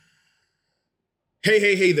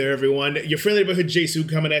Hey there, everyone. Your friendly neighborhood Jesu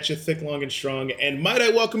coming at you thick, long, and strong. And might I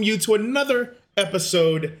welcome you to another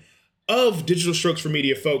episode of Digital Strokes for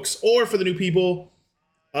Media, folks, or for the new people,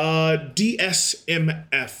 DSMF.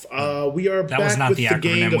 We are That was back not with the the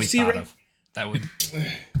gang acronym of we thought C-Ray. of.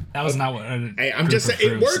 That was not what. Hey, I'm just saying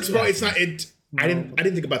it works, bro. It's not it. No. I didn't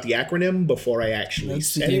think about the acronym before I actually That's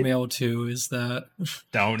said the it. email too, is that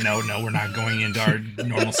No, we're not going into our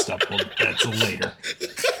normal stuff. Well, that's later.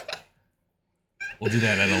 We'll do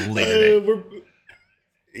that at a later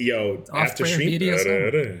date. After Off-brand stream.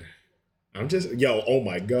 BDSM. Oh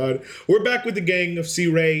my God. We're back with the gang of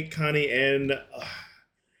C-Ray, Connie, and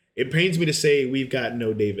it pains me to say we've got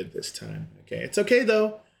no David this time. Okay, it's okay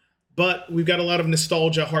though, but we've got a lot of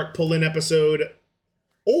nostalgia heart pulling episode,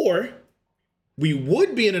 or we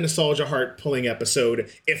would be in a nostalgia heart pulling episode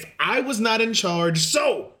if I was not in charge.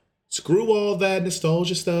 So screw all that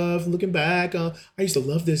nostalgia stuff. Looking back, I used to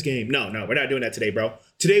love this game. No, we're not doing that today, bro.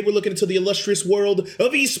 Today we're looking into the illustrious world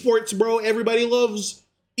of esports, bro. Everybody loves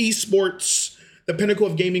esports, the pinnacle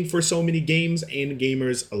of gaming for so many games and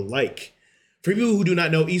gamers alike. For people who do not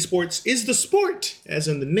know, esports is the sport, as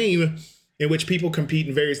in the name, in which people compete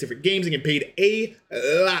in various different games and get paid a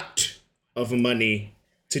lot of money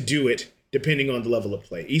to do it, depending on the level of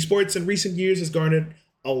play. Esports in recent years has garnered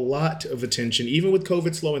a lot of attention, even with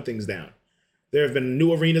COVID slowing things down. There have been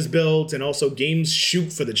new arenas built, and also games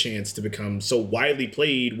shoot for the chance to become so widely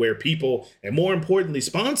played where people, and more importantly,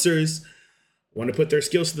 sponsors, want to put their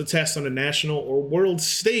skills to the test on a national or world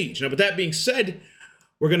stage. Now, with that being said,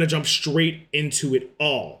 we're going to jump straight into it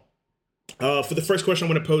all. For the first question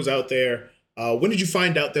I'm going to pose out there, when did you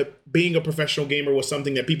find out that being a professional gamer was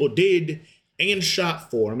something that people did and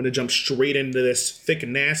shot for? I'm going to jump straight into this thick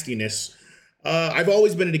nastiness. I've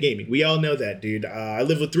always been into gaming. We all know that, dude. I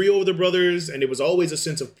lived with three older brothers, and it was always a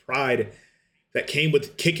sense of pride that came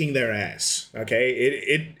with kicking their ass. Okay,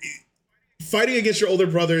 it fighting against your older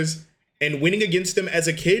brothers and winning against them as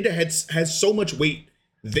a kid has so much weight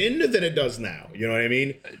then than it does now. You know what I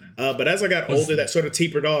mean? But as I got older, that sort of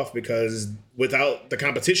tapered off because without the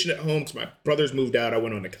competition at home, because my brothers moved out, I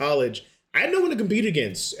went on to college. I had no one to compete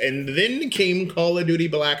against. And then came Call of Duty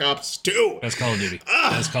Black Ops 2. Best Call of Duty.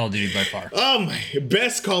 Best Call of Duty by far. Oh my,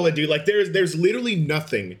 best Call of Duty. Like there's literally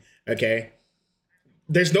nothing, okay?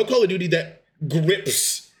 There's no Call of Duty that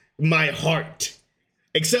grips my heart.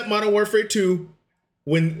 Except Modern Warfare 2,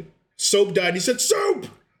 when Soap died, he said, "Soap!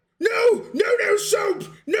 No, Soap!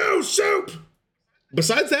 No, Soap!"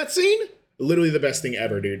 Besides that scene, literally the best thing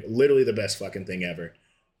ever, dude. Literally the best fucking thing ever.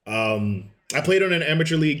 I played on an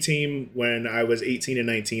amateur league team when I was 18 and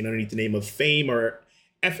 19 underneath the name of Fame, or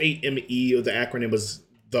FAME, or the acronym was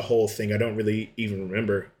the whole thing. I don't really even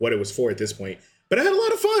remember what it was for at this point. But I had a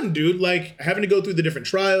lot of fun, dude. Like having to go through the different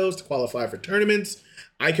trials to qualify for tournaments.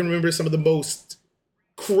 I can remember some of the most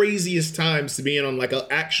craziest times to being on like an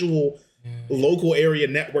actual local area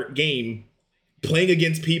network game, playing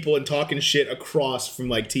against people and talking shit across from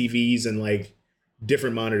like TVs and like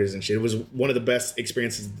different monitors and shit. It was one of the best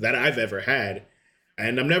experiences that I've ever had,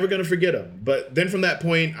 and I'm never going to forget them. But then from that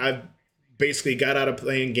point, I've basically got out of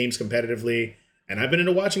playing games competitively, and I've been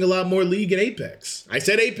into watching a lot more League and Apex. I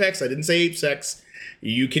said Apex, I didn't say Ape Sex.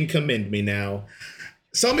 You can commend me now.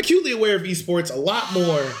 So I'm acutely aware of esports a lot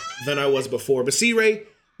more than I was before. But C-Ray,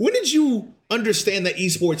 when did you understand that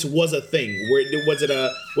esports was a thing? Was it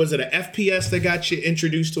a FPS that got you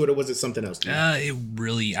introduced to it, or was it something else? I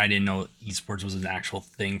didn't know esports was an actual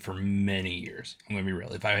thing for many years. I'm gonna be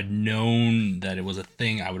real. If I had known that it was a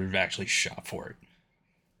thing, I would have actually shot for it.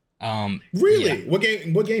 Really? Yeah.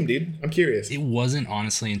 What game, dude? I'm curious. It wasn't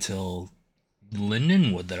honestly until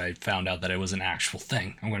Lindenwood that I found out that it was an actual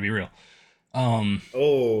thing. I'm gonna be real.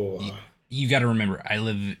 You got to remember, I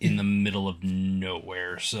live in the middle of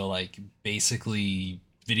nowhere, so like basically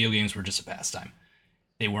video games were just a pastime.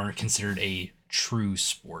 They weren't considered a true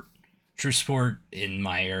sport. True sport in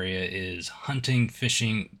my area is hunting,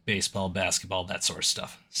 fishing, baseball, basketball, that sort of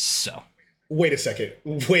stuff. So wait a second.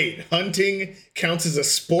 Wait, hunting counts as a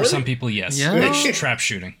sport? For some people, yes. Yeah. Like trap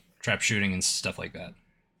shooting and stuff like that.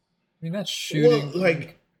 I mean that's shooting. Well,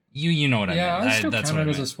 like you know what I mean. I would still that's count what it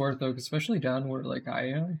I as a meant. sport though, especially down where like I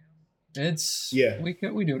am. It's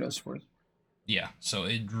we do it as sport. Yeah, so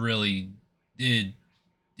it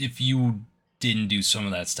if you didn't do some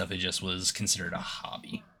of that stuff, it just was considered a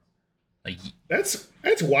hobby. Like that's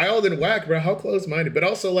wild and whack, bro. How close-minded. But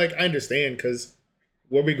also, like, I understand because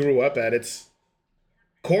where we grew up at, it's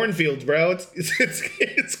cornfields, bro.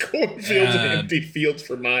 It's cornfields and empty fields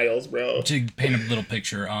for miles, bro. To paint a little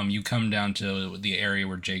picture, you come down to the area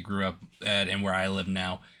where Jay grew up at and where I live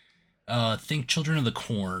now. Think Children of the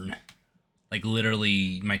Corn. Like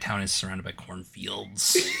literally, my town is surrounded by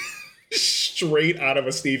cornfields. Straight out of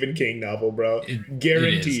a Stephen King novel, bro. It is. It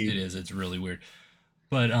Guaranteed. is. It's really weird.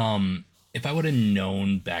 But if I would have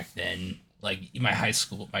known back then, like my high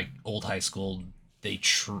school, my old high school,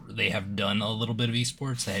 they have done a little bit of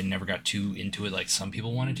esports. They had never got too into it like some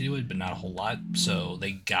people wanted to do it, but not a whole lot. So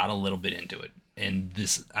they got a little bit into it. And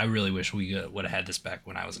this, I really wish we would have had this back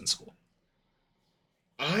when I was in school.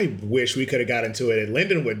 I wish we could have got into it at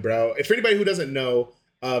Lindenwood, bro. If for anybody who doesn't know,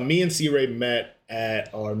 me and C Ray met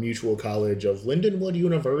at our mutual college of Lindenwood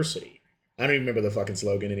University. I don't even remember the fucking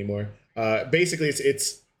slogan anymore. Basically,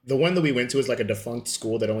 it's the one that we went to is like a defunct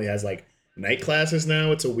school that only has like night classes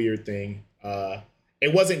now. It's a weird thing.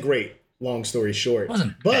 It wasn't great. Long story short, It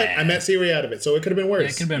wasn't but bad. I met C Ray out of it, so it could have been worse. Yeah,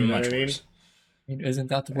 it could have been much worse. I mean, isn't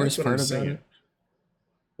that the worst part about it?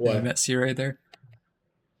 What? Yeah, I met C right there.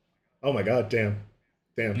 Oh my god, damn.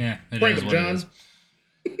 Yeah, Prank him, John.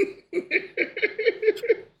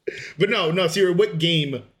 But no, Siri, what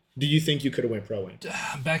game do you think you could have went pro in?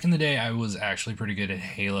 Back in the day, I was actually pretty good at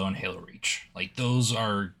Halo and Halo Reach. Like those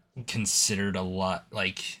are considered a lot.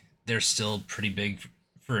 Like they're still pretty big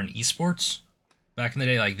for an esports. Back in the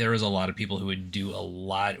day, like there was a lot of people who would do a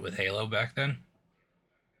lot with Halo back then.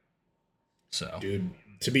 So, dude,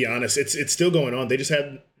 to be honest, it's still going on. They just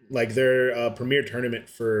had like their premiere tournament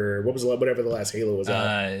for whatever the last Halo was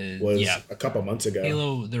out was a couple months ago.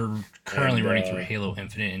 Halo, they're currently running through Halo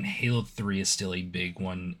Infinite, and Halo 3 is still a big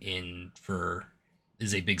one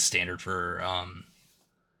is a big standard for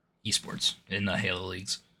esports in the Halo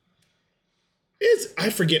leagues. I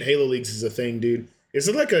forget Halo leagues is a thing, dude. Is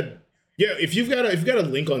it like if you've got a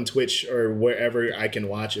link on Twitch or wherever I can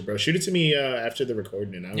watch it, bro, shoot it to me after the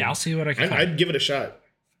recording. And I'll see what I can find. I'd give it a shot.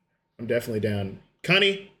 I'm definitely down.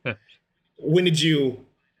 Connie, when did you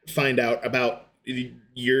find out about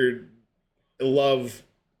your love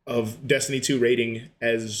of Destiny 2 rating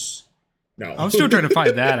as... No. I'm still trying to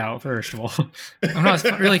find that out, first of all. I'm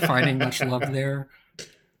not really finding much love there.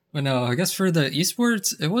 But no, I guess for the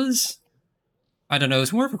esports, it was... I don't know, it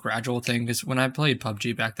was more of a gradual thing, because when I played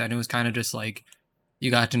PUBG back then, it was kind of just like,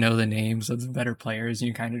 you got to know the names of the better players, and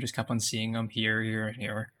you kind of just kept on seeing them here, and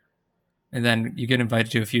here. And then you get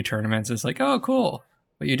invited to a few tournaments, it's like, oh, cool.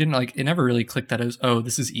 But you didn't it never really clicked that as, oh,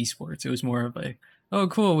 this is esports. It was more of a, oh,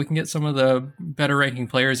 cool, we can get some of the better ranking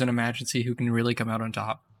players in a match and see who can really come out on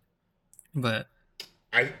top. But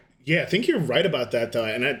I think you're right about that, though.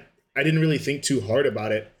 And I didn't really think too hard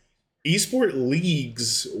about it. Esport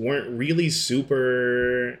leagues weren't really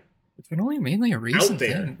super... It's been only mainly a recent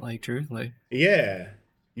thing, like, truthfully. Yeah,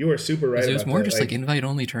 you were super right about that. It was more just like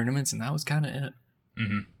invite-only tournaments, and that was kind of it.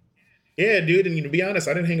 Mm-hmm. Yeah, dude, and to be honest,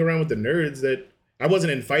 I didn't hang around with the nerds that... I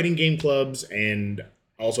wasn't in fighting game clubs, and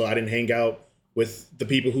also I didn't hang out with the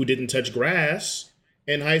people who didn't touch grass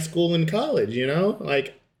in high school and college, you know?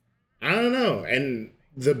 Like, I don't know. And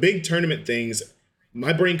the big tournament things...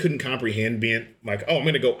 My brain couldn't comprehend being like, oh, I'm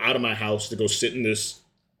going to go out of my house to go sit in this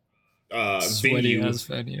venue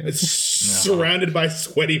surrounded by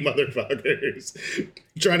sweaty motherfuckers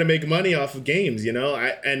trying to make money off of games, you know?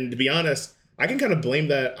 And to be honest, I can kind of blame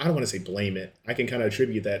that. I don't want to say blame it. I can kind of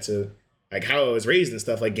attribute that to like how I was raised and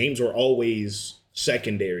stuff. Like games were always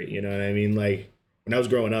secondary, you know what I mean? Like when I was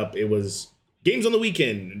growing up, it was games on the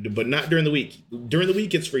weekend, but not during the week. During the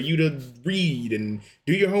week, it's for you to read and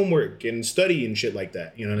do your homework and study and shit like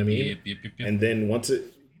that. You know what I mean? Yep. And then once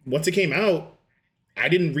it came out, I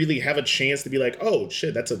didn't really have a chance to be like, oh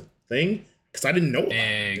shit, that's a thing, because I didn't know about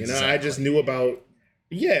it. You know, I just knew about.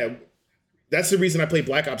 Yeah, that's the reason I played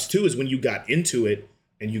Black Ops 2 is when you got into it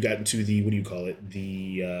and you got into the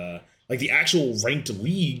like the actual ranked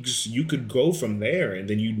leagues. You could go from there, and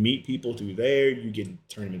then you'd meet people through there. You get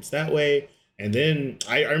tournaments that way. And then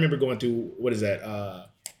I remember going through, what is that,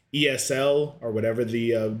 ESL or whatever,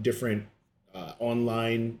 the different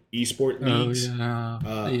online esport leagues.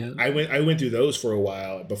 Oh, yeah. I went through those for a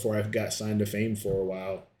while before I got signed to Fame for a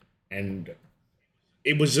while. And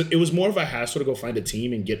it was more of a hassle to go find a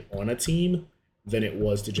team and get on a team than it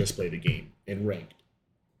was to just play the game and ranked.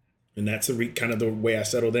 And that's kind of the way I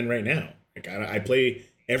settled in right now. Like I play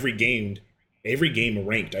every game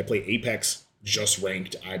ranked. I play Apex just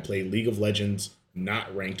ranked. I play League of Legends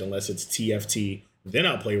not ranked unless it's TFT. Then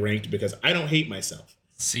I'll play ranked because I don't hate myself.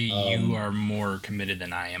 See, you are more committed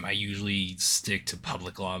than I am. I usually stick to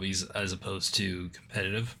public lobbies as opposed to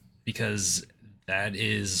competitive because that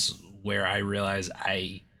is where I realize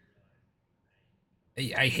I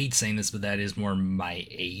hate saying this, but that is more my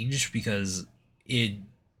age because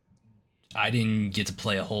I didn't get to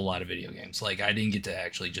play a whole lot of video games. Like I didn't get to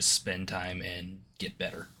actually just spend time and get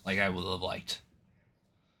better like I would have liked.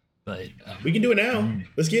 But We can do it now.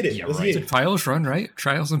 Let's get it. yeah, Let's right. get it. Trials run, right?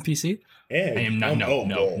 Trials on PC. Yeah, I am not. No, oh,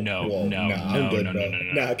 no, whoa, no, whoa, no, nah, I'm no, good, no, no, bro. no, no,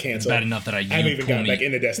 Nah, no. It's cancel. bad enough that I haven't you even pull gotten me. back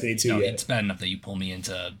into Destiny 2 No, yet. it's bad enough that you pull me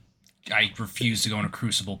into. I refuse to go into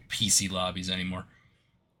Crucible PC lobbies anymore.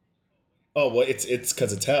 Oh well, it's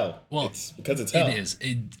because it's hell. Well, It's because it's it hell. is.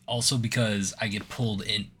 It also because I get pulled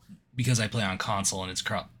in because I play on console and it's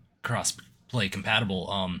cross play compatible.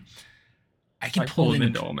 I I get pull pulled them in.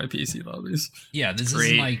 into all my PC lobbies. Yeah, this isn't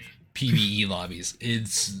Great. like PVE lobbies.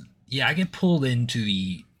 It's yeah, I get pulled into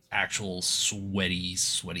the actual sweaty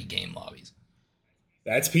game lobbies.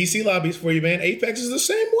 That's PC lobbies for you, man. Apex is the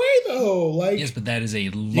same way though. Like Yes, but that is a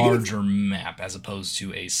you larger map as opposed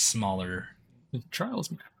to a smaller. Trials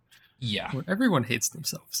map, Yeah, where everyone hates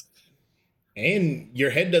themselves. and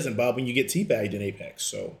your head doesn't bob when you get teabagged in Apex.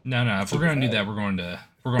 So no. If we're super gonna do valid. that, we're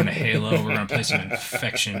going to Halo. We're gonna play some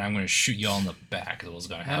Infection. I'm gonna shoot you all in the back. Is what's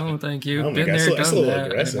gonna happen. Oh, thank you. Oh my Been God, there, that's a done little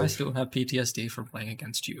that, and I aggressive. still have PTSD from playing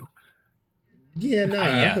against you. Yeah, nah.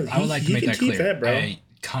 Yeah, I would like to he make can that keep clear. that, bro.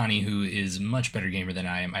 Connie, who is much better gamer than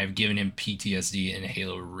I am, I've given him PTSD in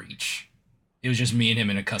Halo Reach. It was just me and him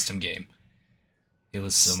in a custom game. It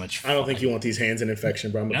was so much fun. I don't think you want these hands in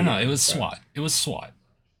Infection, bro. No, it was SWAT. It was SWAT.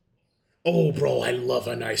 Oh, bro, I love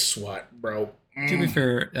a nice SWAT, bro. To be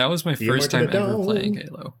fair, that was my You first mark time it ever down. playing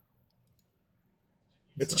Halo.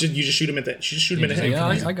 It's just you just shoot him at that. You just shoot him in the head. Yeah,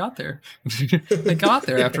 I got there. I got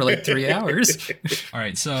there after like 3 hours. All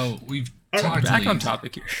right, so we've All right, talked. Back on leagues.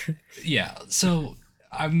 topic here. Yeah, so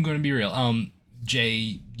I'm going to be real.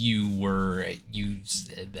 Jay, I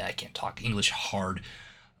can't talk English hard.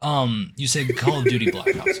 You said Call of Duty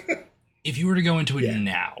Black Ops. If you were to go into it Yeah.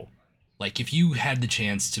 now, like if you had the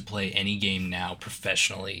chance to play any game now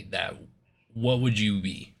professionally, what would you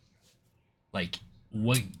be? Like,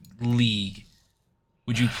 what league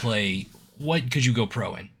would you play? What could you go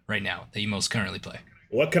pro in right now that you most currently play?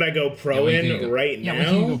 What could I go pro what could you in go- right Yeah, now? what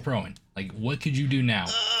can you go pro in? Like, what could you do now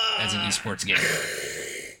as an esports gamer?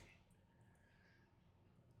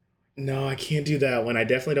 No, I can't do that one. I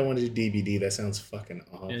definitely don't want to do DVD. That sounds fucking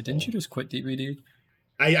awful. Yeah, didn't you just quit DVD?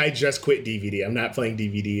 I just quit DVD. I'm not playing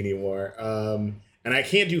DVD anymore. And I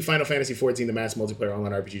can't do Final Fantasy 14, the mass multiplayer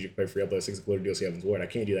online RPG you can play free upload 6 included DLC Heaven's Ward. I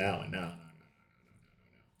can't do that one. No.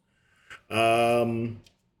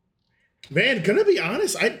 Man, gonna be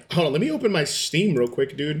honest. Hold on. Let me open my Steam real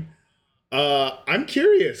quick, dude. I'm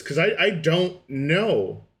curious because I don't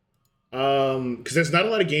know. Because there's not a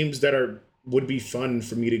lot of games that would be fun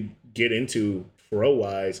for me to get into pro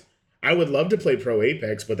wise. I would love to play Pro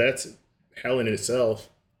Apex, but that's hell in itself.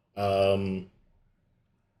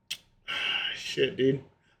 Shit, dude.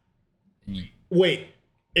 Wait,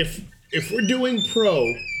 if we're doing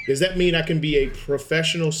pro, does that mean I can be a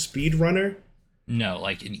professional speedrunner? No,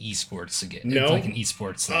 like an esports again. No? It's like an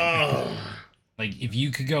esports thing. Like if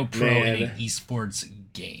you could go pro in an Man. esports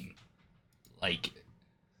game, like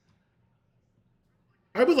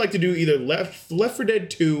I would like to do either Left 4 Dead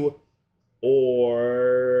 2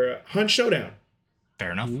 or Hunt Showdown.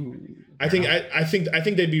 fair enough. Ooh. I think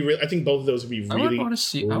they'd be I think both of those would be I would really want to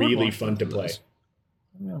see. I would really watch fun both to of play. those.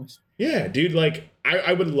 I'll be honest. Yeah, dude, like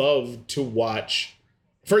I would love to watch.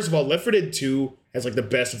 First of all, Left 4 Dead 2 has like the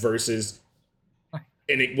best verses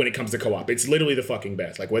when it comes to co-op. It's literally the fucking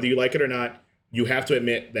best. Like whether you like it or not, you have to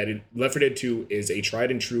admit that Left 4 Dead 2 is a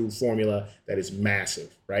tried and true formula that is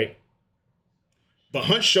massive, right? But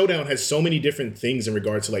Hunt Showdown has so many different things in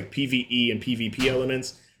regards to like PvE and PvP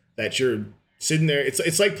elements that you're sitting there.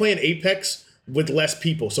 It's like playing Apex with less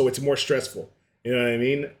people, so it's more stressful. You know what I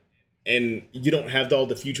mean? And you don't have all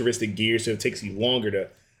the futuristic gear, so it takes you longer to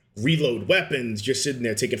reload weapons. You're sitting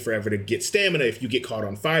there taking forever to get stamina. If you get caught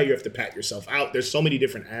on fire, you have to pat yourself out. There's so many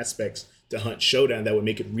different aspects to Hunt Showdown that would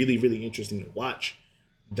make it really, really interesting to watch,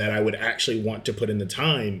 that I would actually want to put in the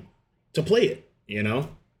time to play it, you know?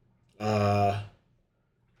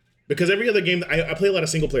 Because every other game, I play a lot of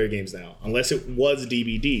single player games now, unless it was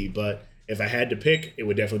DBD, but if I had to pick, it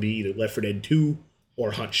would definitely be either Left 4 Dead 2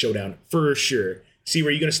 or Hunt Showdown for sure. See,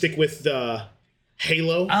 were you going to stick with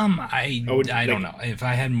Halo? I don't like- know. If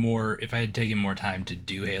I had taken more time to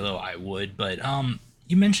do Halo, I would. But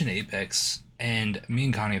you mentioned Apex, and me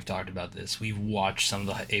and Connie have talked about this. We've watched some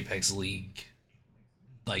of the Apex League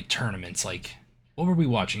like tournaments. Like, what were we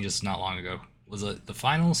watching just not long ago? Was it the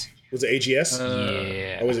finals? Was it AGS?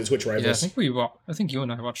 Yeah. Or was it Twitch Rivals? Yeah, I think you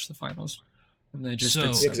and I watched the finals, and they just So-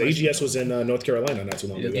 did Yeah, because AGS was in North Carolina not too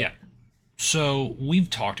long ago. Yeah. So we've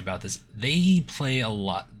talked about this. They play a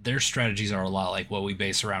lot. Their strategies are a lot like what we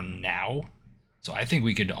base around now. So I think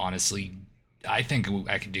we could honestly, I think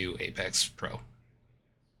I could do Apex Pro.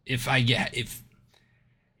 Let's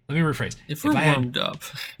let me rephrase. If we're warmed up.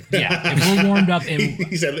 Yeah, if we're warmed up and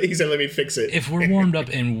he said, "Let me fix it." If we're warmed up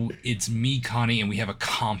and it's me, Connie, and we have a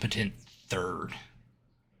competent third,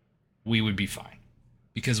 we would be fine.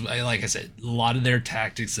 Because, like I said, a lot of their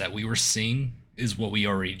tactics that we were seeing is what we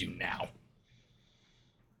already do now.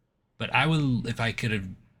 But I would, if I could have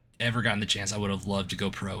ever gotten the chance, I would have loved to go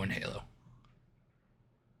pro in Halo.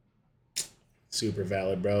 Super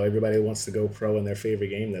valid, bro. Everybody wants to go pro in their favorite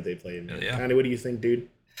game that they played. Yeah. Connie, what do you think, dude?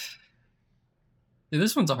 Yeah,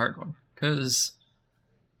 this one's a hard one because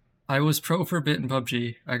I was pro for a bit in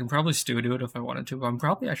PUBG. I can probably still do it if I wanted to, but I'm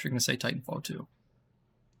probably actually going to say Titanfall 2.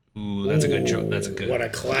 Ooh, that's a good choice. That's a good. What a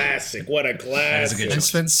classic! What a classic! That's a good I choice.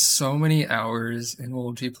 spent so many hours in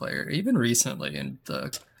multiplayer, even recently. And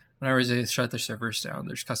whenever they shut their servers down,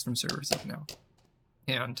 there's custom servers up now,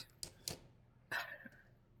 and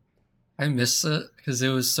I miss it because it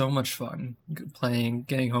was so much fun playing,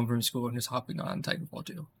 getting home from school, and just hopping on Titanfall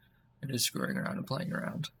 2 and just screwing around and playing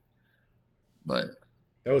around. But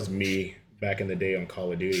that was me back in the day on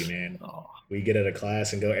Call of Duty, man. oh. We get out of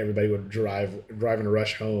class and go. Everybody would drive and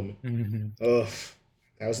rush home. Mm-hmm. Ugh,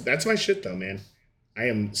 that's my shit though, man. I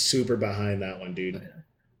am super behind that one, dude.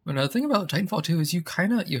 But another thing about Titanfall 2 is you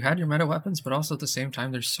had your meta weapons, but also at the same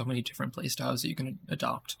time, there's so many different playstyles that you can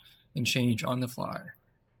adopt and change on the fly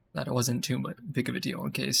that it wasn't too big of a deal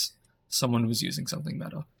in case someone was using something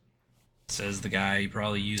meta. Says the guy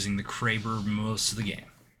probably using the Kraber most of the game.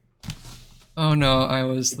 Oh no, I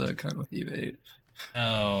was the kind with evade.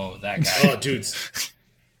 Oh, that guy. Oh, dude,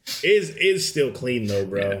 is still clean though,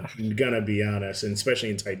 bro. Yeah. I'm gonna be honest, and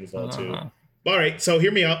especially in Titanfall 2. Uh-huh. All right, so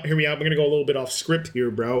hear me out. We're gonna go a little bit off script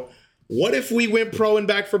here, bro. What if we went pro and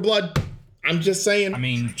Back for Blood? I'm just saying. I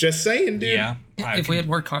mean, just saying, dude. yeah. If we had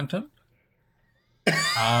more content.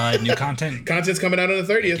 New content. Content's coming out on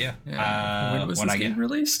the 30th. Yeah. When was when this I game get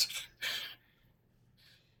released?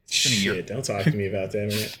 been a year. Shit, don't talk to me about that,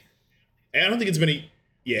 man. I don't think it's been a...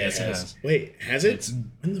 Yeah, Yes, it it has. has. Wait, has it? It's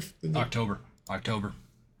When the October.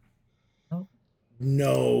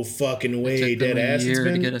 No fucking It way, took them dead a ass. It's year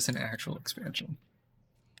to been get us an actual expansion.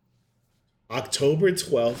 October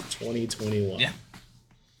 12th, 2021. Yeah.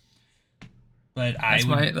 But That's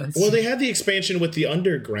Well, they had the expansion with the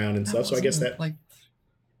underground and stuff, so I guess that like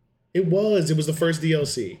it was the first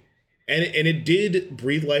DLC, and it did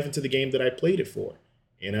breathe life into the game that I played it for,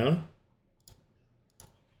 you know.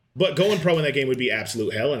 But going pro in that game would be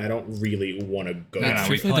absolute hell, and I don't really want to go. No, down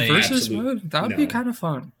we that the play versus absolute- mode. That would no. be kind of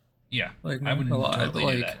fun. yeah, Like I would a lot, totally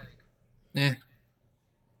like, do that. Yeah.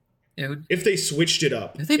 It would. If they switched it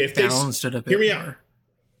up, If they balanced it a bit hear me more.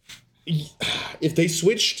 if they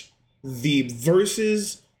switched the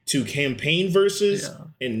verses to campaign verses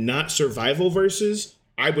and not survival verses,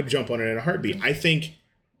 I would jump on it in a heartbeat. I think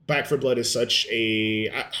Back for Blood is such a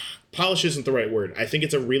polish isn't the right word. I think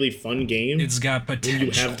it's a really fun game. It's got potential.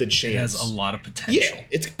 You have the chance. It has a lot of potential. Yeah,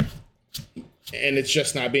 it's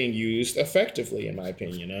just not being used effectively, in my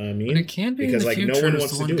opinion. You know what I mean? But it can be because in the like future. no one is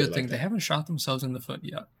wants the to one do good it thing. like They that. haven't shot themselves in the foot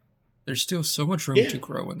yet. There's still so much room Yeah. to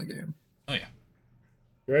grow in the game. Oh yeah.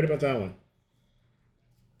 You're right about that one.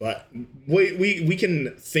 But we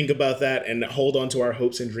can think about that and hold on to our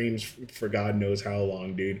hopes and dreams for God knows how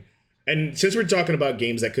long, dude. And since we're talking about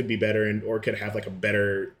games that could be better and or could have like a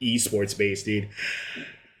better esports base, dude,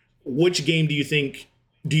 which game do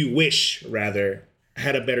you wish rather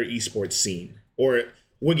had a better esports scene? Or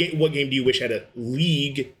what game do you wish had a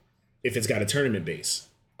league if it's got a tournament base?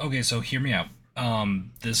 Okay, so hear me out.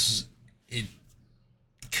 It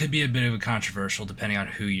could be a bit of a controversial depending on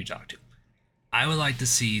who you talk to. I would like to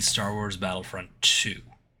see Star Wars Battlefront 2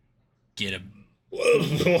 get a.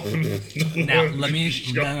 Now let me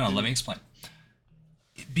explain.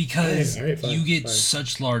 Because All right, fine, you get fine.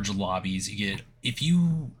 such large lobbies, you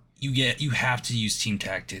have to use team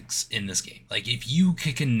tactics in this game. Like if you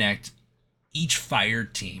could connect each fire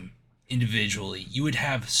team individually, you would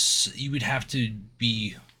have to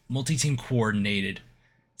be multi-team coordinated.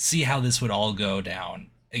 See how this would all go down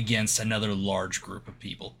against another large group of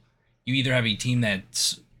people. You either have a team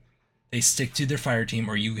they stick to their fire team,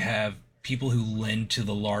 or you have people who lend to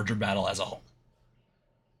the larger battle as a whole.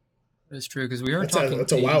 It's true because we are That's talking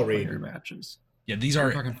a WoW 80 raid. player matches. Yeah, these We're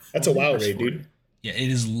are talking That's a 40 WoW versus raid, 40. dude. yeah, it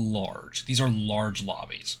is large. These are large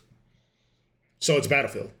lobbies, So it's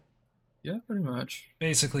Battlefield. Yeah, pretty much.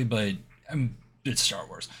 basically. But it's Star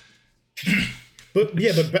Wars. But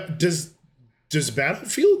yeah, does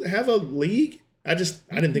Battlefield have a league? I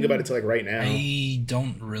didn't think about it till like right now. I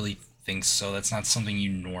don't really think so. That's not something you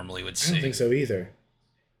normally would I see. don't think so either.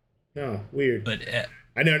 No, weird. But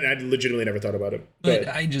I legitimately never thought about it. But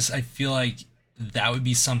I feel like that would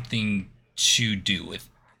be something to do with.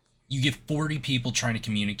 You get 40 people trying to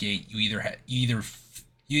communicate. You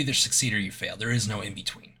either succeed or you fail. There is no in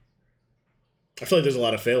between. I feel like there's a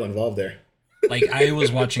lot of fail involved there. Like, I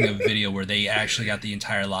was watching a video where they actually got the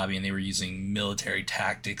entire lobby and they were using military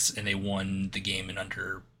tactics and they won the game in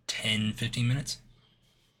under 10, 15 minutes.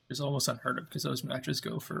 It's almost unheard of because those matches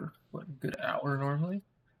go for what, a good hour normally.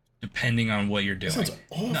 Depending on what you're doing. That sounds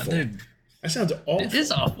awful. No, that sounds awful. It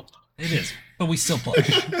is awful. it is, but we still play.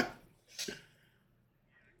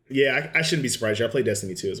 Yeah, I shouldn't be surprised. I play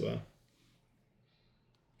Destiny 2 as well.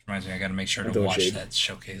 Reminds me, I got to make sure to Don't watch shade. that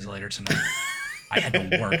showcase later tonight. I had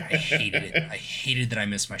to work. I hated it. I hated that I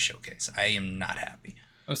missed my showcase. I am not happy.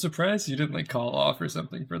 I was surprised you didn't like call off or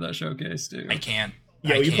something for that showcase, dude. I can't.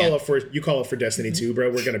 Yo, I you can't. call up for Destiny 2,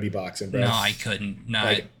 bro. We're gonna be boxing, bro. No, I couldn't. No,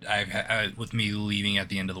 Like- with me leaving at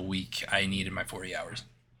the end of the week, I needed my 40 hours.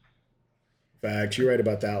 Fact, you're right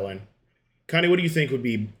about that one. Connie, what do you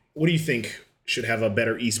think should have a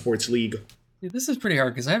better esports league? Yeah, this is pretty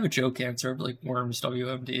hard because I have a joke answer of like Worms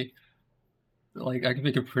WMD. Like I can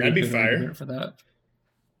make a pretty That'd be good fire. argument for that.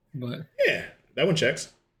 But Yeah, that one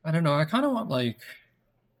checks. I don't know. I kind of want like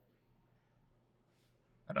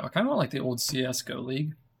the old CS:GO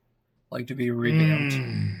league, like to be revamped.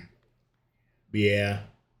 Yeah.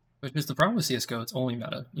 Which is the problem with CS:GO? It's only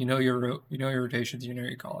meta. You know your rotations, you know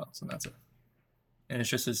your callouts, and that's it. And it's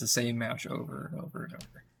the same match over and over and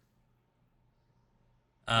over.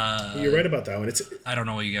 You're right about that one. It's I don't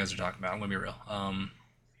know what you guys are talking about. I'm gonna be real.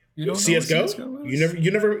 You don't know what CS:GO? CS:GO is?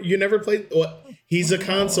 You never played. What? He's a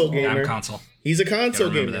console Yeah, gamer. I'm console. He's a Gotta console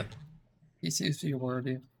remember gamer. that. He seems to be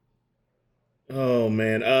worthy. Oh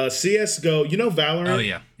man, CS:GO. You know Valorant. Oh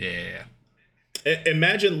yeah.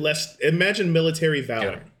 Imagine military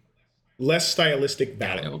Valorant, it. less stylistic No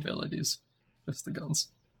Valorant. abilities, just the guns.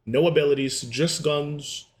 No abilities, just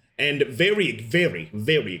guns, and very, very,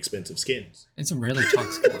 very expensive skins. And some really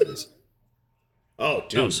toxic ones. Oh,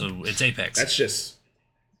 dude, Oh, so it's Apex. that's just.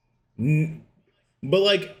 But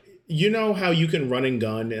like, you know how you can run and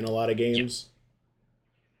gun in a lot of games.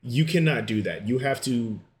 You cannot do that. You have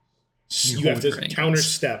to. You have hold your to angles. counter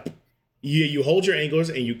step. You hold your angles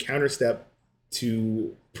and you counter step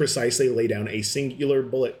to precisely lay down a singular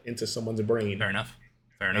bullet into someone's brain. Fair enough.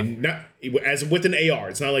 And not as with an AR.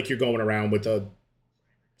 It's not like you're going around with a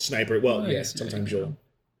sniper. Well, yeah, Yes, sometimes yeah.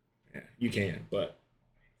 you can, but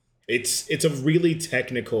it's a really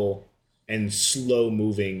technical and slow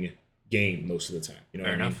moving game most of the time. You know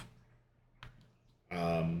Fair what enough.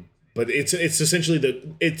 I mean? But it's essentially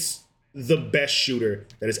the best shooter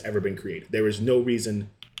that has ever been created. There is no reason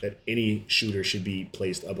that any shooter should be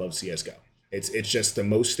placed above CS:GO. It's just the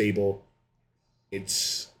most stable.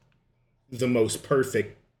 It's the most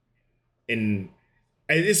perfect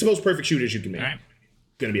it's the most perfect shooters you can make. All right.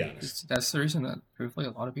 Gonna be honest. That's the reason that truthfully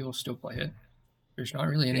a lot of people still play it. There's not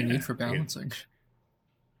really any Yeah, need for yeah. balancing.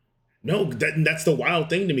 No, that's the wild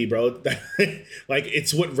thing to me, bro. Like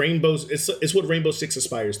it's what Rainbow Six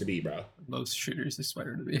aspires to be, bro. Most shooters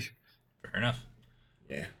aspire to be. Fair enough.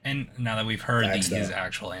 Yeah. And now that we've heard Facts, his though.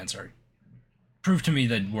 actual answer, prove to me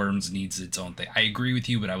that Worms needs its own thing. I agree with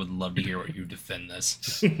you, but I would love to hear what you defend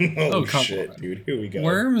this. Oh, come shit, on. dude. Here we go.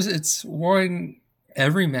 Worms, it's one.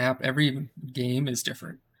 Every map, every game is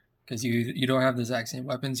different because you don't have the exact same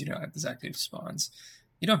weapons, you don't have the exact same spawns,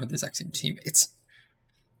 you don't have the exact same teammates,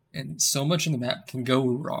 and so much in the map can go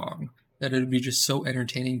wrong that it would be just so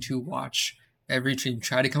entertaining to watch every team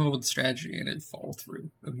try to come up with a strategy and it fall through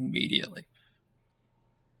immediately,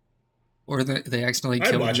 or they accidentally I'd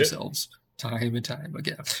kill watch it. themselves time and time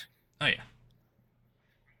again. Oh yeah.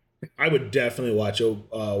 I would definitely watch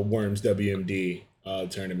a Worms WMD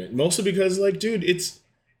tournament, mostly because, like, dude, it's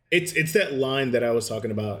that line that I was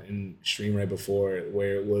talking about in stream right before,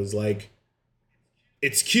 where it was like,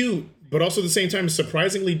 it's cute, but also at the same time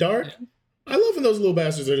surprisingly dark. Yeah. I love when those little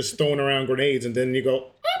bastards are just throwing around grenades, and then you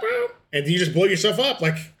go, and you just blow yourself up.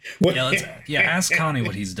 Like, what? Ask Connie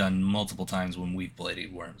what he's done multiple times when we've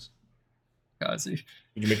played Worms. Gazi.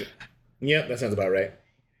 You make it. Yep, that sounds about right.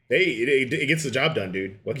 Hey, it gets the job done,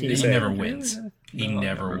 dude. What can you He say? never wins. He No, I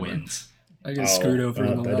never never win. wins. I get screwed over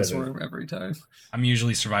in the that last doesn't- worm every time. I'm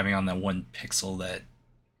usually surviving on that one pixel that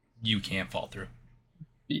you can't fall through.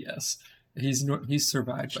 Yes, he's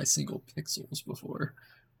survived by single pixels before.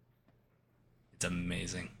 It's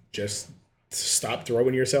amazing. Just stop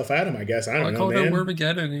throwing yourself at him, I guess. I don't I know, called out man. worm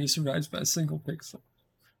again, and he survives by a single pixel.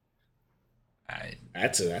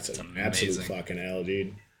 That's an amazing. absolute fucking L,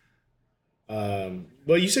 dude.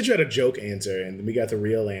 Well, you said you had a joke answer, and we got the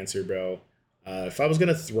real answer, bro. If I was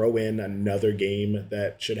gonna throw in another game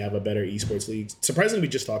that should have a better esports league, surprisingly, we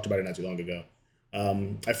just talked about it not too long ago.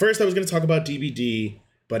 At first, I was gonna talk about DBD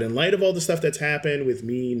But in light of all the stuff that's happened with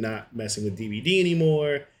me not messing with DVD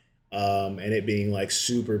anymore, and it being like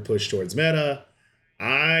super pushed towards meta,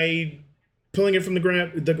 I pulling it from the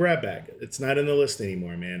grab bag. It's not in the list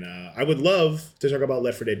anymore, man. I would love to talk about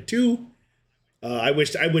Left 4 Dead 2. I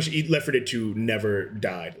wish Left 4 Dead 2 never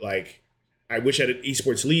died. Like, I wish I had an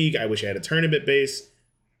esports league. I wish I had a tournament base,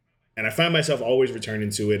 and I find myself always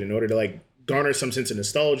returning to it in order to like garner some sense of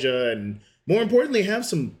nostalgia and, more importantly, have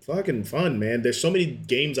some fucking fun, man. There's so many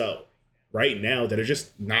games out right now that are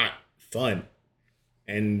just not fun,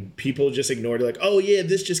 and people just ignore it. Like, oh yeah,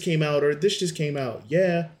 this just came out, or this just came out.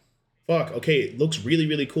 Yeah, fuck. Okay, it looks really,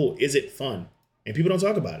 really cool. Is it fun? And people don't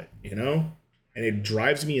talk about it, you know? And it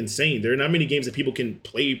drives me insane. There are not many games that people can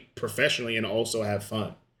play professionally and also have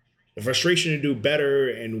fun. The frustration to do better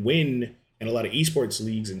and win in a lot of esports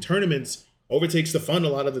leagues and tournaments overtakes the fun a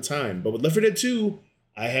lot of the time. But with Left 4 Dead 2,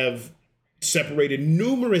 I have separated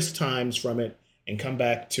numerous times from it and come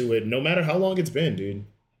back to it no matter how long it's been, dude.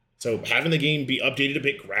 So having the game be updated a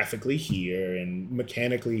bit graphically here and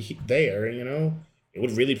mechanically there, you know, it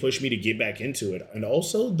would really push me to get back into it. And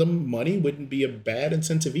also, the money wouldn't be a bad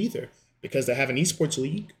incentive either, because to have an esports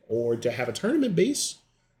league or to have a tournament base,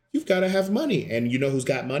 you've got to have money. And you know who's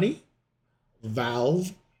got money?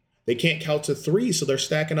 Valve. They can't count to 3, so they're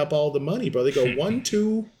stacking up all the money, bro. They go 1,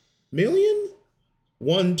 2 million,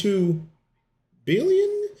 1, 2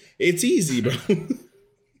 billion. It's easy, bro.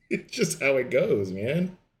 It's just how it goes,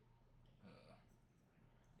 man.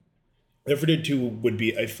 Left 4 Dead 2 would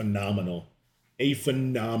be a phenomenal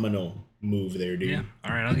move there, dude. Yeah.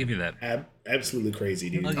 All right, I'll give you that. Absolutely crazy,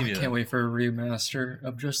 dude. I'll give I you can't that. wait for a remaster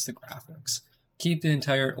of just the graphics. Keep the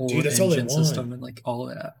entire old Dude, that's all they engine want. system and like all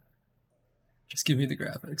of that. Just give me the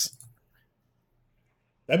graphics.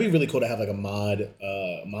 That'd be really cool to have like a mod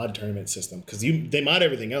tournament system, because they mod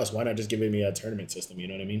everything else. Why not just give me a tournament system? You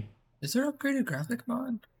know what I mean? Is there upgraded graphic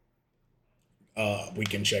mod? We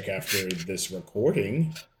can check after this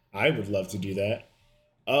recording. I would love to do that.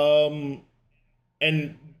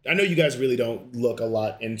 And I know you guys really don't look a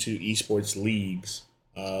lot into esports leagues,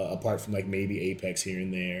 apart from like maybe Apex here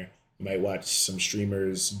and there. You might watch some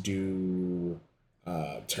streamers do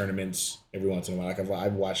tournaments every once in a while. Like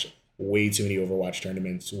I've watched way too many Overwatch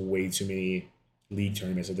tournaments, way too many league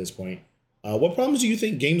tournaments at this point. What problems do you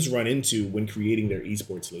think games run into when creating their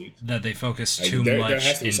esports leagues? That they focus Like, too there much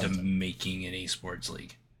has to be into something. making an esports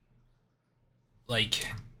league. Like,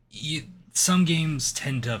 some games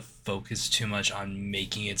tend to focus too much on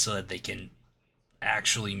making it so that they can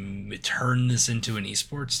actually turn this into an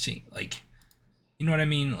esports team. Like, you know what I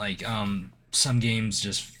mean? Like, some games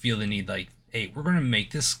just feel the need, like, hey, we're gonna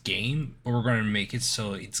make this game, but we're gonna make it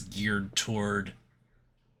so it's geared toward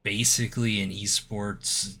basically an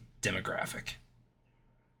esports demographic.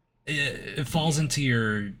 It falls into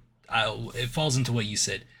your, it falls into what you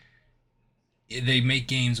said. They make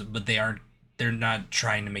games, but they're not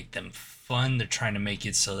trying to make them fun. They're trying to make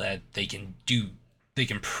it so that they can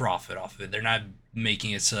profit off of it. They're not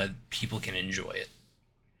making it so that people can enjoy it.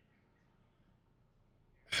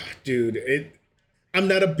 Dude, I'm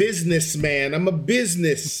not a businessman. I'm a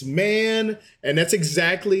businessman. And that's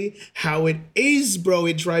exactly how it is, bro.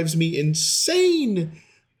 It drives me insane.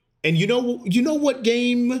 And you know what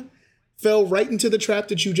game fell right into the trap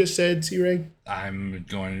that you just said, T-Ray? I'm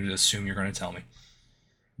going to assume you're going to tell me.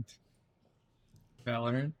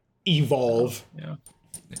 Valorant? Evolve. Yeah.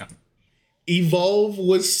 Yeah. Evolve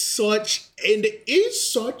was such and is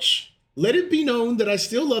such. Let it be known that I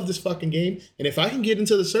still love this fucking game. And if I can get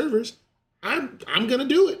into the servers, I'm gonna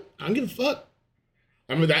do it. I don't give a fuck.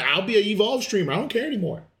 I'll be an Evolve streamer. I don't care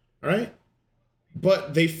anymore. All right.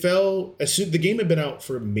 But they fell as soon the game had been out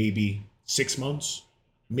for maybe 6 months,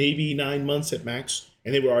 maybe 9 months at max,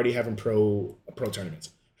 and they were already having pro tournaments.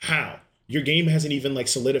 How? Your game hasn't even like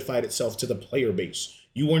solidified itself to the player base.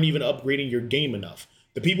 You weren't even upgrading your game enough.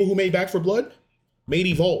 The people who made Back for Blood made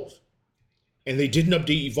Evolve, and they didn't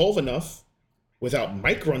update Evolve enough without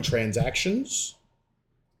microtransactions.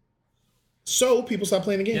 So people stopped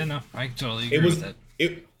playing the game. Yeah, no, I totally agree with that.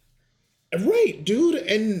 Right, dude,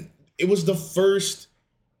 and it was the first.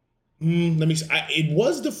 It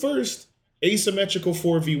was the first asymmetrical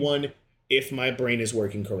 4v1, if my brain is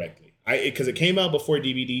working correctly. Because it came out before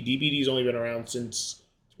DBD. DBD's only been around since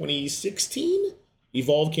 2016.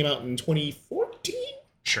 Evolve came out in 2014.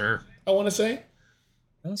 Sure. I want to say.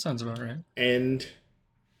 That sounds about right. And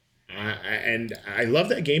I love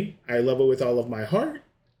that game. I love it with all of my heart.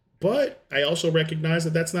 But I also recognize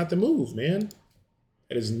that that's not the move, man.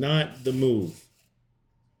 It is not the move.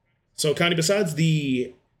 So, Connie, besides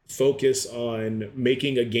the focus on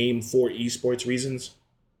making a game for esports reasons,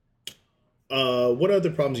 what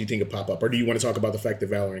other problems do you think could pop up, or do you want to talk about the fact that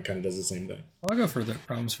Valorant kind of does the same thing? I'll go for the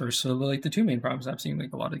problems first. So, like, the two main problems I've seen,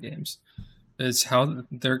 like, a lot of games is how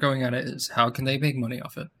they're going at it is how can they make money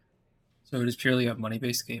off it? So, it is purely a money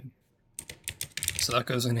based game. So, that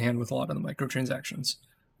goes in hand with a lot of the microtransactions.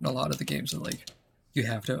 And a lot of the games are like, you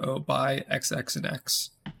have to buy X, X, and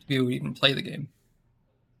X to be able to even play the game.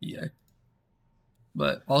 Yeah.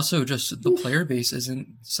 But also, just the player base isn't,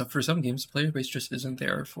 so for some games, the player base just isn't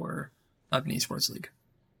there for an esports league.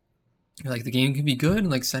 Like, the game can be good and,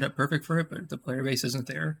 like, set up perfect for it, but if the player base isn't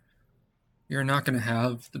there, you're not going to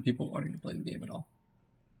have the people wanting to play the game at all.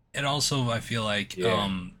 And also, I feel like,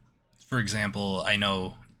 for example, I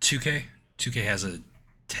know 2K. 2K has a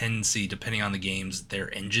tendency, depending on the games,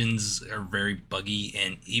 their engines are very buggy,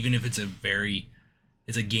 and even if it's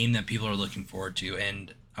it's a game that people are looking forward to.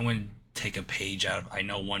 And I'm going to take a page out of, I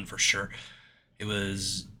know one for sure. It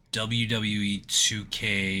was WWE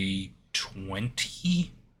 2K20.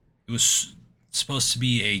 It was supposed to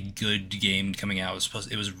be a good game coming out.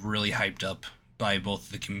 It was really hyped up by both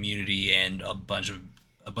the community and a bunch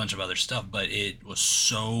of other stuff, but it was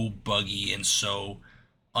so buggy and so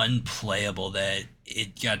unplayable that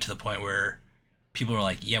it got to the point where people were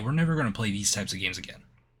like, "Yeah, we're never going to play these types of games again."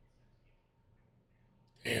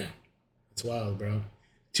 Damn, it's wild, bro.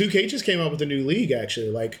 2K just came out with a new league. Actually,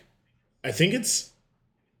 like, I think it's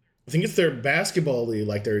I think it's their basketball league.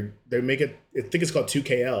 Like they make it. I think it's called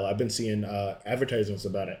 2KL. I've been seeing advertisements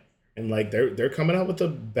about it, and like they're coming out with a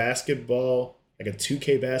basketball, like a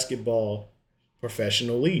 2K basketball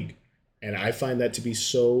professional league, and I find that to be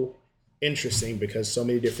so interesting because so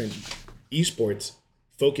many different esports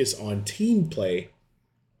focus on team play,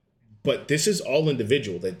 but this is all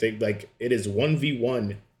individual. That they like it is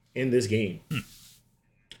 1v1 in this game,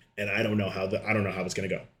 and I don't know how it's gonna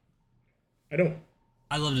go. I don't.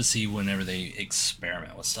 I love to see whenever they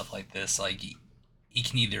experiment with stuff like this. Like, you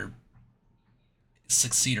can either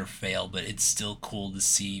succeed or fail, but it's still cool to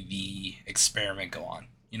see the experiment go on.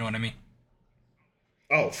 You know what I mean?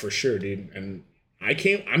 Oh, for sure, dude. And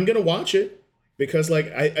I'm gonna watch it because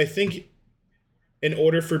like I think in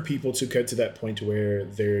order for people to get to that point where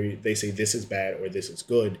they say this is bad or this is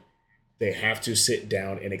good, they have to sit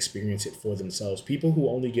down and experience it for themselves. People who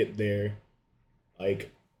only get there,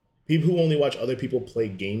 like people who only watch other people play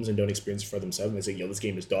games and don't experience it for themselves, and they say, "Yo, this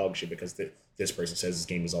game is dog shit," because this person says this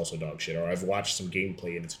game is also dog shit, or I've watched some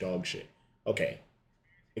gameplay and it's dog shit. Okay,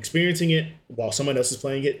 experiencing it while someone else is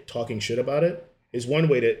playing it, talking shit about it, is one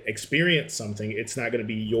way to experience something. It's not going to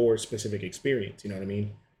be your specific experience. You know what I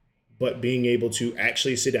mean? But being able to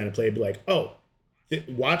actually sit down and play, be like, oh,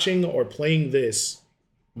 watching or playing this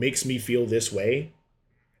makes me feel this way.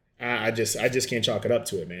 I just can't chalk it up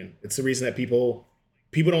to it, man. It's the reason that people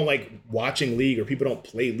don't like watching League or people don't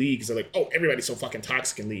play League because they're like, oh, everybody's so fucking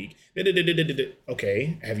toxic in League.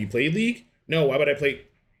 Okay, have you played League? No, why would I play?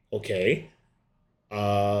 Okay.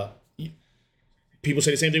 Uh, People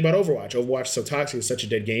say the same thing about Overwatch. Overwatch is so toxic, it's such a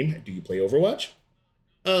dead game. Do you play Overwatch?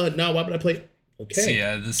 No, why would I play? Okay. So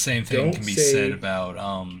yeah, the same thing Don't can be say- said about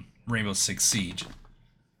Rainbow Six Siege.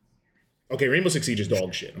 Okay, Rainbow Six Siege is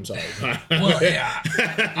dog shit. I'm sorry. Well, yeah,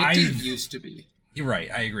 It did used to be. you're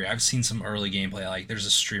right. I agree. I've seen some early gameplay. Like, there's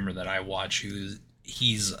a streamer that I watch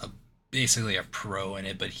basically a pro in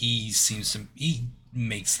it, but he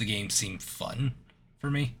makes the game seem fun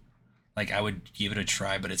for me. Like, I would give it a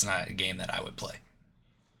try, but it's not a game that I would play.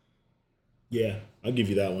 Yeah, I'll give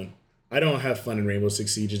you that one. I don't have fun in Rainbow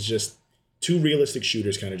Six Siege. It's just two realistic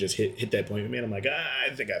shooters kind of just hit that point. Man, I'm like,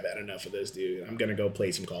 I think I've had enough of this, dude. I'm gonna go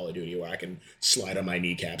play some Call of Duty where I can slide on my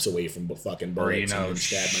kneecaps away from fucking bullets and then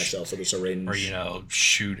stab myself with a syringe. Or,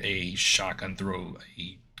 shoot a shotgun through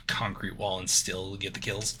a concrete wall and still get the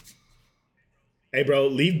kills. Hey, bro,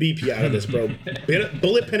 leave BP out of this, bro.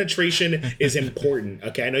 Bullet penetration is important.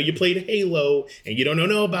 Okay, I know you played Halo and you don't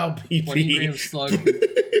know about 20 gram BP. slug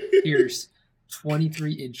pierce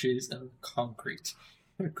 23 inches of concrete.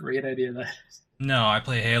 What a great idea that is. No, I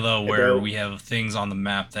play Halo Hey, where bro. we have things on the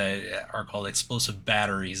map that are called explosive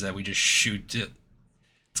batteries that we just shoot.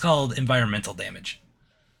 It's called environmental damage.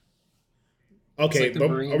 Okay, It's like the but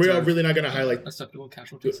Marines are we all are- really not gonna highlight? Acceptable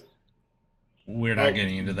casualties. We're not Oh,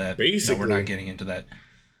 getting into that. No, basically. we're not getting into that.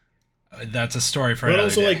 That's a story for But another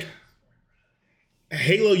also, day. like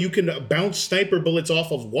Halo, you can bounce sniper bullets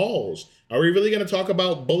off of walls. Are we really going to talk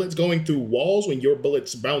about bullets going through walls when your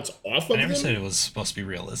bullets bounce off I of never them? said it was supposed to be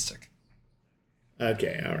realistic.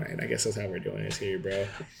 Okay, all right. I guess that's how we're doing this here, bro.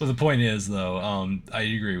 But the point is, though, I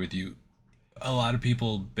agree with you. A lot of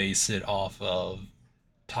people base it off of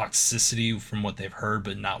toxicity from what they've heard,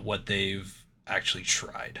 but not what they've actually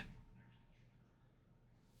tried.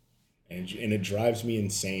 and it drives me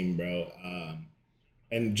insane, bro.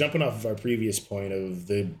 And jumping off of our previous point of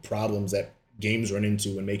the problems that games run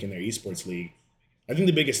into when making their esports league, I think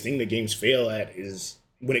the biggest thing that games fail at is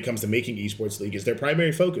when it comes to making esports league is their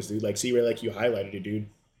primary focus, dude. Like C-Ray, like you highlighted it, dude.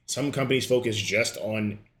 Some companies focus just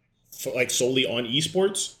on like solely on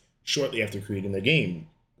esports shortly after creating the game,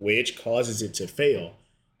 which causes it to fail.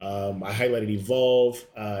 I highlighted Evolve,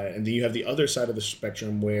 and then you have the other side of the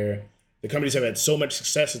spectrum where the companies have had so much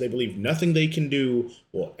success that they believe nothing they can do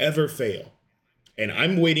will ever fail. And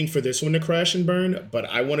I'm waiting for this one to crash and burn, but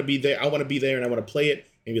I want to be there. I want to be there and I want to play it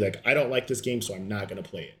and be like, I don't like this game, so I'm not going to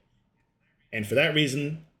play it. And for that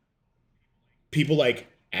reason, people like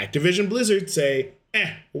Activision Blizzard say,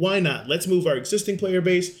 why not? Let's move our existing player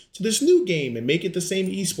base to this new game and make it the same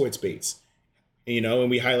esports base. And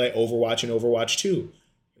we highlight Overwatch and Overwatch 2.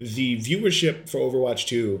 The viewership for Overwatch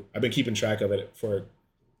 2, I've been keeping track of it for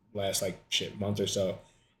last month or so.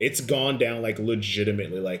 It's gone down like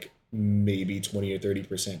legitimately like maybe 20 or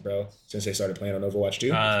 30%, bro, since they started playing on Overwatch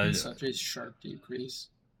 2. It's such a sharp decrease.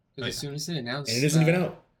 Because as soon as they announced and it isn't even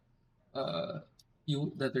out. That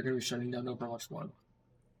they're going to be shutting down Overwatch 1,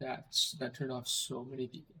 that turned off so many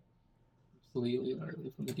people completely and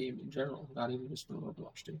utterly from the game in general, not even just from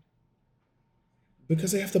Overwatch 2.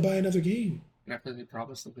 Because they have to buy another game. After they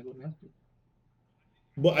promised that they wouldn't have to.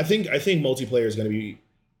 Well, I think multiplayer is going to be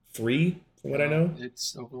free, from what I know.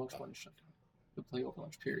 It's Overwatch 1 shut down. To play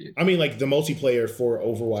Overwatch, period. I mean, like, the multiplayer for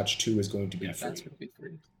Overwatch 2 is going to be free. That's going to be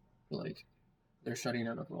free. But, like, they're shutting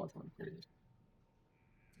down Overwatch 1, period.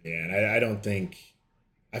 Yeah, and I don't think...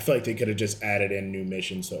 I feel like they could have just added in new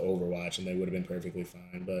missions to Overwatch and they would have been perfectly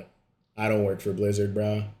fine. But I don't work for Blizzard,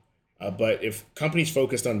 bro. But if companies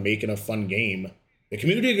focused on making a fun game, the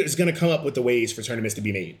community is going to come up with the ways for tournaments to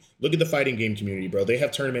be made. Look at the fighting game community, bro. They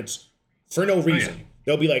have tournaments for no reason. Oh, yeah.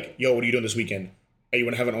 They'll be like, yo, what are you doing this weekend? Hey, you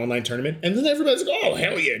want to have an online tournament? And then everybody's like, oh,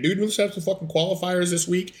 hell yeah, dude. We'll just have some fucking qualifiers this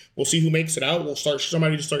week. We'll see who makes it out. We'll start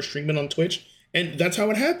somebody to start streaming on Twitch. And that's how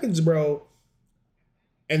it happens, bro.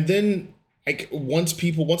 And then like once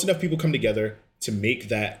enough people come together to make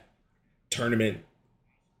that tournament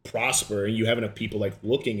prosper and you have enough people like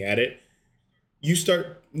looking at it, you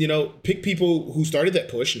start, pick people who started that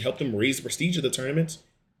push and help them raise the prestige of the tournaments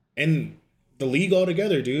and the league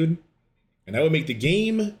altogether, dude. And that would make the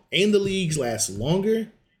game and the leagues last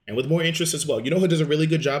longer and with more interest as well. You know who does a really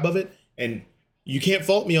good job of it? And you can't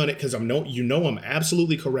fault me on it because I'm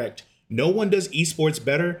absolutely correct. No one does esports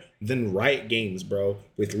better than Riot Games, bro,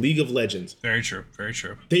 with League of Legends. Very true. Very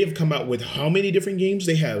true. They have come out with how many different games?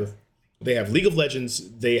 They have League of Legends.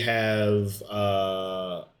 They have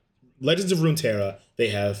Legends of Runeterra. They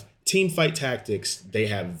have Teamfight Tactics. They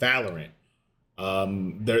have Valorant.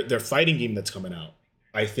 Their fighting game that's coming out.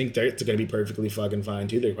 I think it's going to be perfectly fucking fine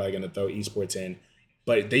too. They're probably going to throw esports in.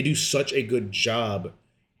 But they do such a good job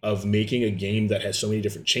of making a game that has so many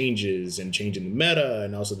different changes and changing the meta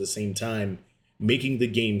and also at the same time making the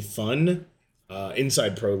game fun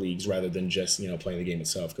inside pro leagues rather than just, playing the game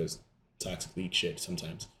itself because toxic league shit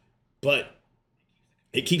sometimes. But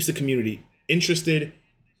it keeps the community interested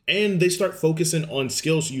and they start focusing on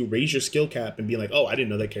skills. So you raise your skill cap and be like, oh, I didn't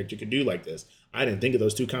know that character could do like this. I didn't think of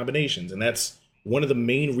those two combinations. And that's one of the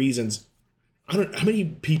main reasons. I don't know, how many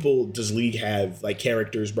people does League have, like,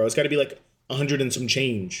 characters, bro? It's got to be, like, 100 and some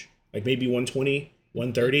change. Like, maybe 120,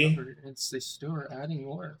 130. They still are adding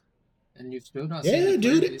more. And you've still not seen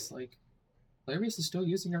dude. Player base is still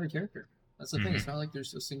using every character. That's the thing. It's not like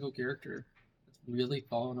there's a single character that's really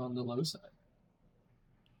fallen on the low side.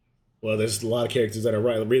 Well, there's a lot of characters that are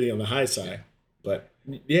really on the high side. But,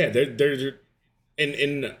 yeah, they're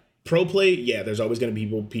in pro play, yeah, there's always going to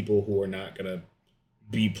be people who are not going to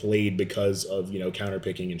be played because of,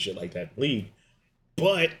 counterpicking and shit like that in League.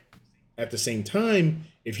 But at the same time,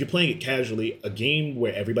 if you're playing it casually, a game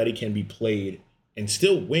where everybody can be played and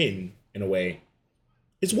still win in a way,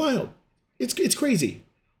 it's wild. It's crazy,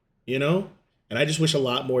 And I just wish a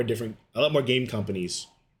lot more game companies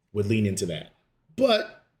would lean into that.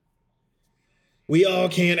 But we all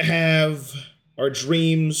can't have our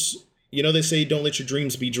dreams. They say don't let your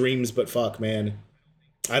dreams be dreams, but fuck, man.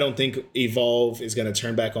 I don't think Evolve is going to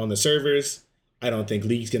turn back on the servers. I don't think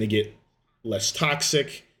League's going to get less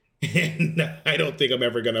toxic. And I don't think I'm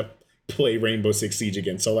ever going to play Rainbow Six Siege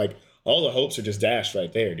again. So, like, all the hopes are just dashed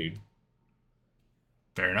right there, dude.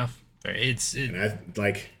 Fair enough. It's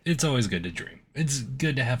always good to dream. It's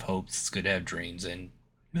good to have hopes. It's good to have dreams. And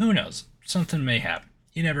who knows? Something may happen.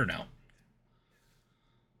 You never know.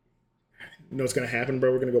 You know what's gonna happen,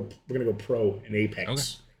 bro? We're gonna go pro in Apex. Okay.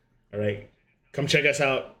 All right, come check us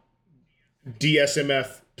out.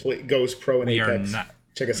 DSMF goes pro in Apex.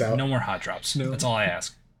 Check us out. No more hot drops. No. That's all I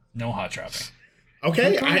ask. No hot dropping.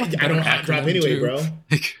 Okay, Come up with a I better don't hot drop acronym, anyway, too. bro.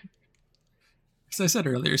 Like, as I said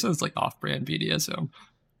earlier, it sounds like off-brand BDSM.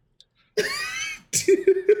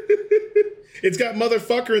 It's got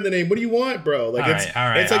motherfucker in the name. What do you want, bro? Like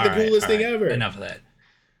it's like the coolest thing ever. Enough of that.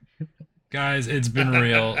 Guys, it's been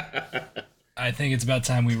real. I think it's about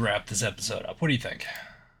time we wrap this episode up. What do you think?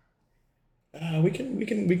 We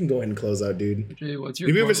can go ahead and close out, dude. Jay, what's your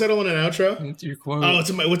Have you ever quote? settled on an outro? What's your quote?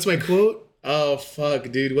 Oh, what's my quote? Oh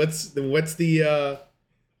fuck, dude. What's the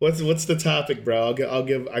topic, bro?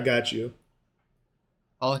 I got you.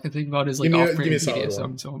 All I can think about is like Give me off-brand a solid BDSM,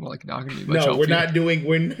 one. so I'm like not gonna be much No, help we're here. not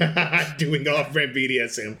doing off-brand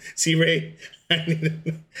BDSM. See, Ray,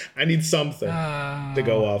 I need something to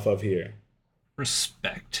go off of here.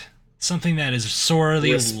 Respect. Something that is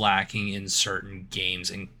sorely Res- lacking in certain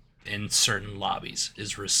games and in certain lobbies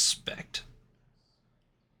is respect.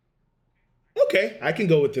 Okay, I can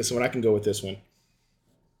go with this one.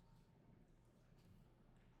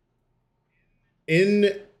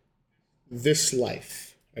 In this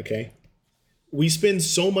life, okay, we spend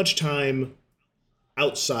so much time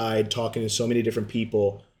outside talking to so many different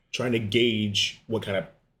people, trying to gauge what kind of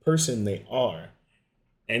person they are.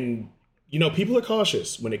 And, people are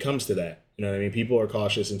cautious when it comes to that. You know what I mean? People are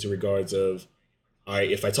cautious into regards of, all right,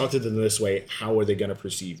 if I talk to them this way, how are they going to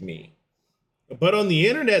perceive me? But on the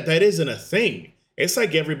internet, that isn't a thing. It's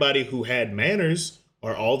like everybody who had manners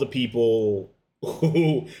are all the people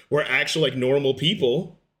who were actual like normal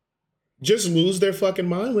people just lose their fucking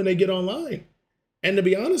mind when they get online. And to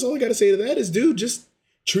be honest, all I got to say to that is, dude, just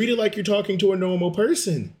treat it like you're talking to a normal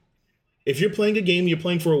person. If you're playing a game, you're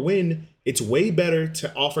playing for a win, it's way better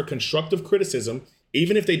to offer constructive criticism,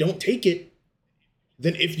 even if they don't take it,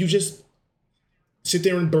 than if you just sit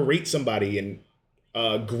there and berate somebody and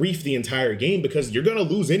grief the entire game, because you're going to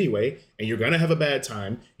lose anyway, and you're going to have a bad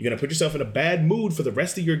time. You're going to put yourself in a bad mood for the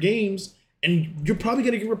rest of your games, and you're probably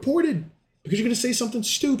going to get reported because you're going to say something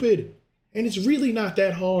stupid. And it's really not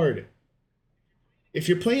that hard. If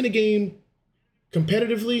you're playing a game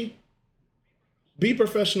competitively, be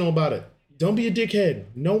professional about it. Don't be a dickhead.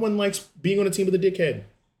 No one likes being on a team with a dickhead.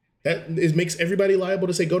 Makes everybody liable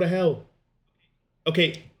to say go to hell.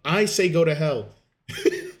 Okay, I say go to hell.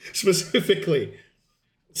 Specifically.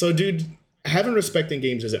 So, dude, having respect in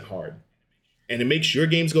games isn't hard. And it makes your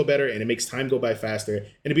games go better, and it makes time go by faster.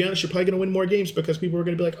 And to be honest, you're probably going to win more games because people are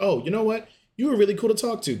going to be like, oh, you know what? You were really cool to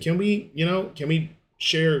talk to. Can we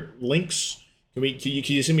share links? Can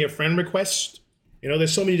you send me a friend request?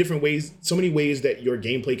 There's so many different ways, so many ways that your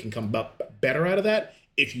gameplay can come up better out of that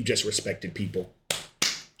if you just respected people.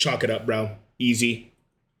 Chalk it up, bro. Easy.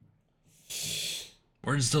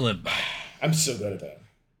 Words to live by. I'm so good at that.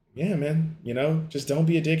 Yeah, man. Just don't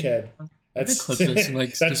be a dickhead. That's clip this and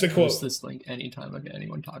that's just the quote. post this link anytime I get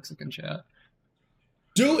anyone toxic in chat.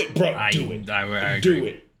 Do it, bro. Do it. I do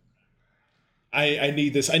it. I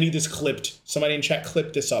need this. I need this clipped. Somebody in chat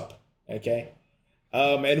clip this up. Okay.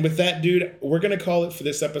 And with that, dude, we're gonna call it for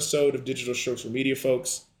this episode of Digital Strokes for Media,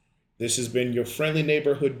 folks. This has been your friendly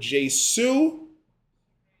neighborhood Jay Sue,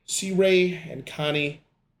 C Ray and Connie,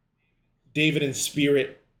 David and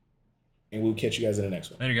Spirit, and we'll catch you guys in the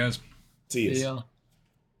next one. Later, guys. See you. Yeah.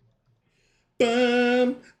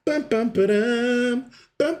 Bum bum bum ba-dum,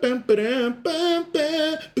 bum bum ba-dum, bum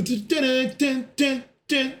bum ba-dum, dun dun dun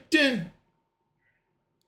dun dun.